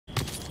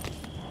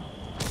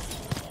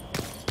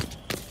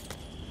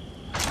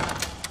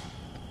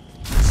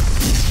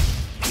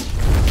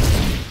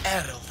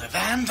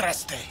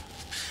Andraste,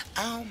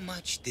 how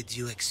much did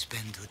you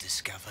expend to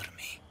discover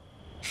me?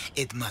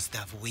 It must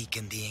have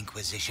weakened the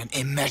Inquisition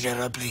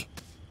immeasurably.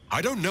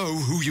 I don't know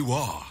who you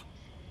are.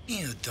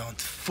 You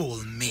don't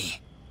fool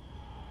me.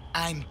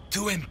 I'm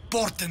too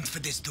important for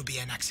this to be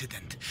an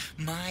accident.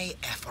 My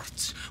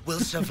efforts will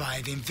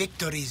survive in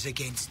victories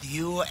against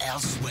you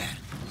elsewhere.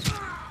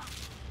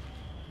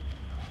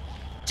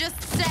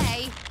 Just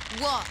say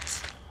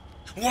what?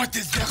 What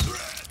is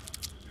that?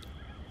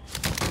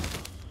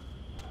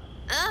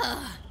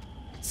 Ugh.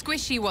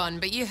 Squishy one,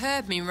 but you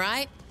heard me,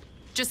 right?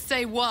 Just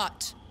say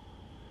what?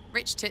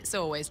 Rich tits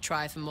always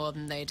try for more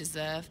than they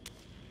deserve.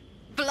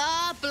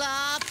 Blah,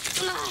 blah,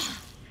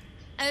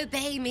 blah.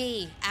 Obey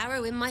me.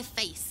 Arrow in my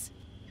face.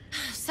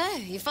 So,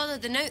 you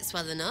followed the notes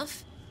well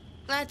enough.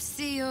 Glad to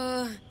see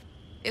you're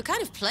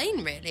kind of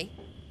plain, really.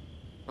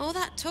 All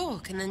that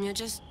talk and then you're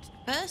just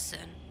a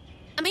person.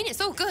 I mean,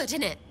 it's all good,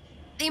 isn't it?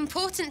 The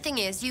important thing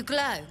is you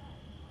glow.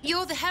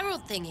 You're the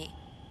herald thingy.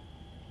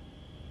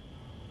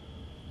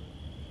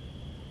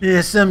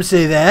 Yeah, some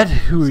say that.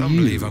 Who are Some you?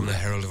 believe I'm the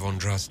Herald of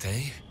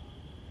Andraste.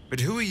 But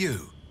who are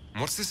you?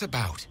 What's this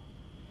about?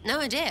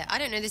 No idea. I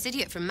don't know this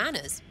idiot from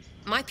Manners.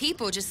 My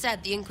people just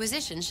said the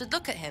Inquisition should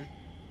look at him.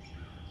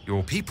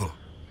 Your people?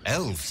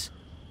 Elves?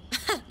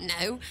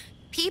 No.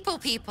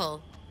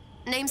 People.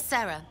 Name's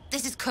Sera.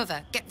 This is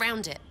cover. Get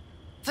round it.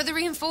 For the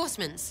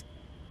reinforcements.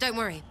 Don't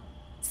worry.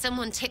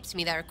 Someone tipped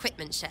me their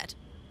equipment shed.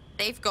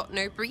 They've got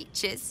no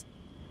breaches.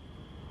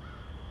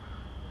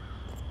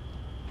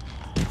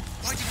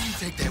 Why didn't you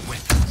take their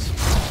weapons?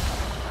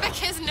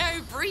 Because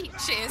no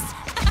breaches.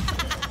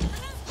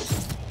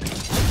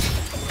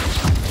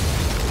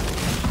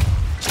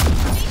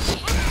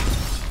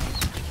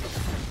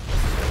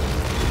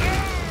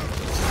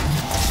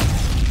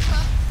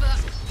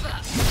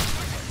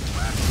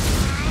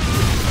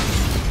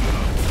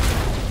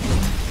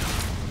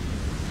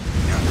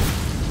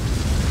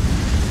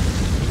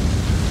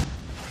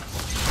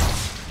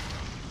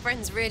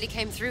 Friends really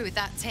came through with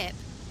that tip.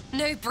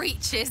 No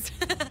breaches.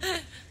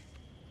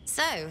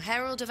 So,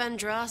 Herald of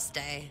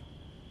Andraste.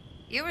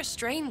 You're a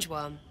strange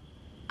one.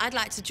 I'd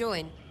like to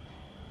join.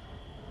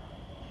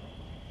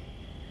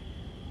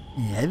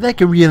 Yeah, I'd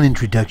like a real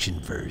introduction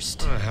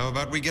first. How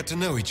about we get to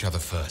know each other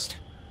first?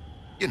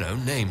 You know,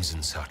 names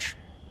and such.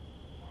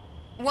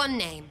 One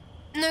name.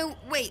 No,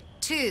 wait,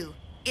 two.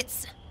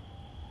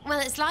 Well,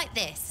 it's like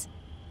this.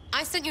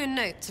 I sent you a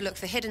note to look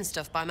for hidden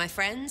stuff by my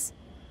friends.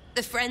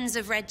 The Friends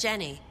of Red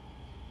Jenny.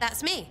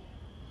 That's me.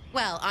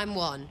 Well, I'm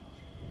one.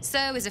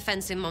 So is a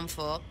fence in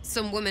Montfort,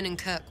 some woman in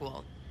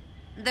Kirkwall.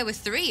 There were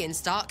 3 in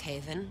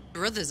Starkhaven,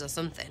 brothers or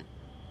something.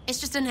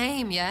 It's just a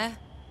name, yeah?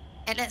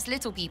 It lets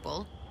little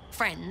people,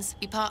 friends,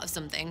 be part of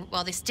something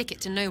while they stick it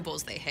to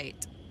nobles they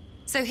hate.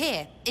 So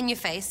here, in your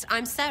face,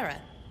 I'm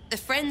Sera. The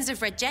Friends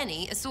of Red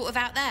Jenny are sort of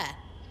out there.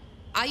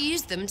 I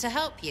use them to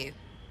help you.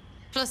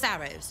 Plus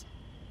arrows.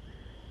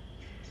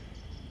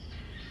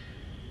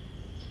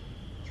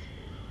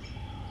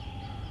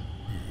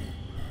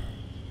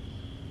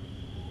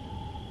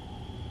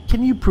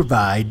 Can you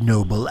provide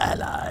noble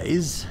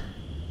allies?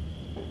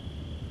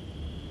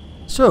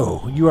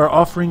 So, you are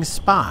offering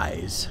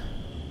spies.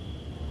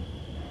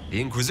 The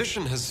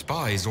Inquisition has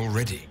spies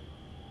already.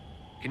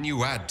 Can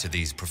you add to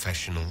these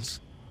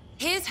professionals?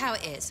 Here's how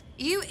it is.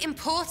 You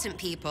important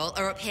people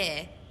are up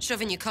here,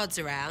 shoving your cods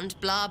around.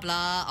 Blah,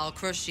 blah, I'll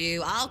crush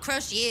you. Ooh,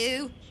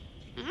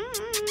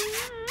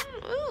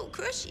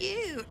 crush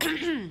you.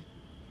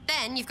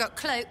 Then you've got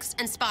cloaks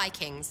and spy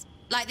kings,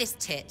 like this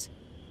tit.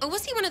 Or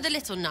was he one of the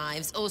little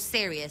knives, all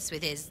serious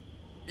with his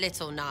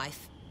little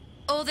knife?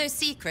 All those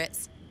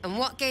secrets, and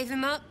what gave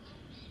him up?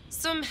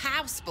 Some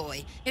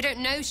houseboy who don't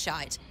know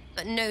shite,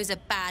 but knows a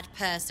bad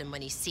person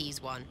when he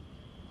sees one.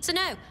 So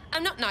no,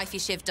 I'm not knifey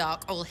shiv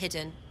dark, all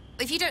hidden.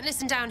 If you don't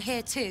listen down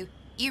here too,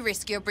 you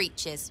risk your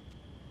breeches.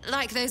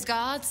 Like those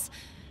guards,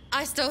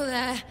 I stole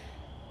their...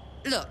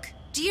 Look,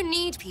 do you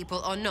need people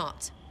or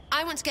not?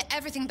 I want to get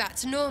everything back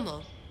to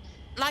normal.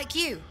 Like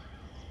you.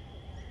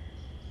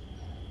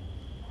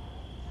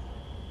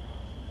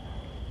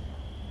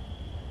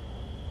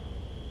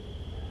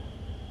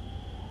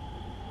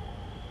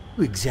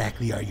 Who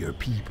exactly are your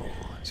people?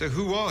 So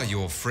who are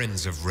your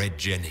Friends of Red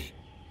Jenny?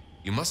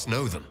 You must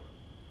know them.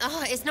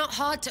 Oh, it's not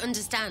hard to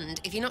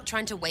understand if you're not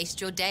trying to waste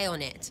your day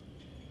on it.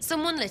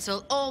 Someone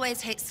little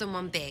always hates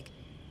someone big.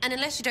 And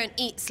unless you don't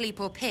eat, sleep,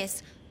 or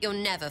piss, you're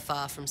never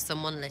far from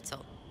someone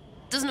little.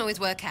 Doesn't always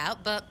work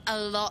out, but a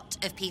lot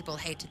of people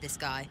hated this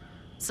guy.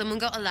 Someone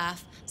got a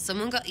laugh,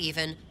 someone got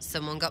even,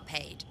 someone got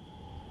paid.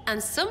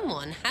 And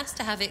someone has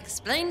to have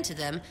explained to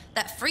them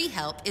that free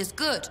help is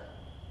good.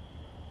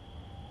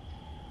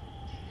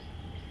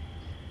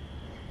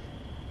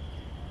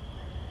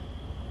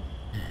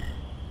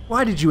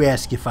 Why did you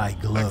ask if I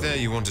glow? Back there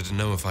you wanted to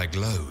know if I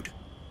glowed.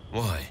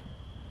 Why?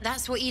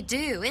 That's what you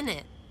do,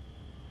 innit?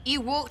 You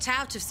walked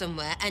out of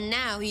somewhere and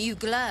now you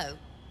glow.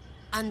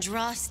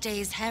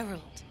 Andraste's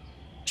herald.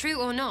 True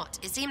or not,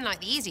 it seemed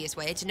like the easiest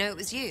way to know it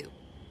was you.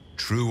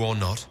 True or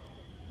not?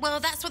 Well,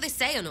 that's what they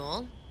say and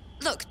all.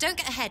 Look, don't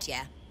get ahead,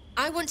 yeah?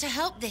 I want to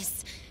help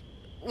this...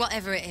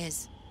 Whatever it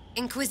is.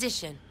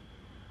 Inquisition.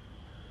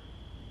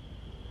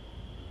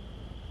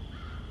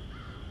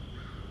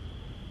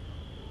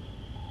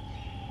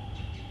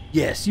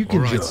 Yes, you can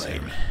All right, join.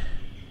 Sera.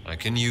 I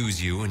can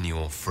use you and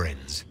your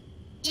friends.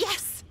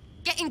 Yes!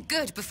 Getting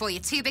good before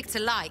you're too big to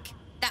like.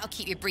 That'll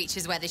keep your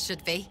breeches where they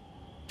should be.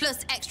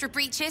 Plus extra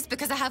breeches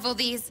because I have all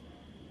these...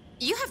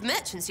 You have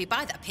merchants who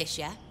buy that piss,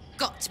 yeah?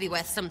 Got to be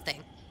worth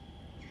something.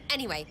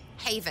 Anyway,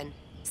 Haven.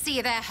 See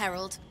you there,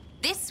 Herald.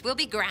 This will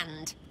be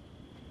grand.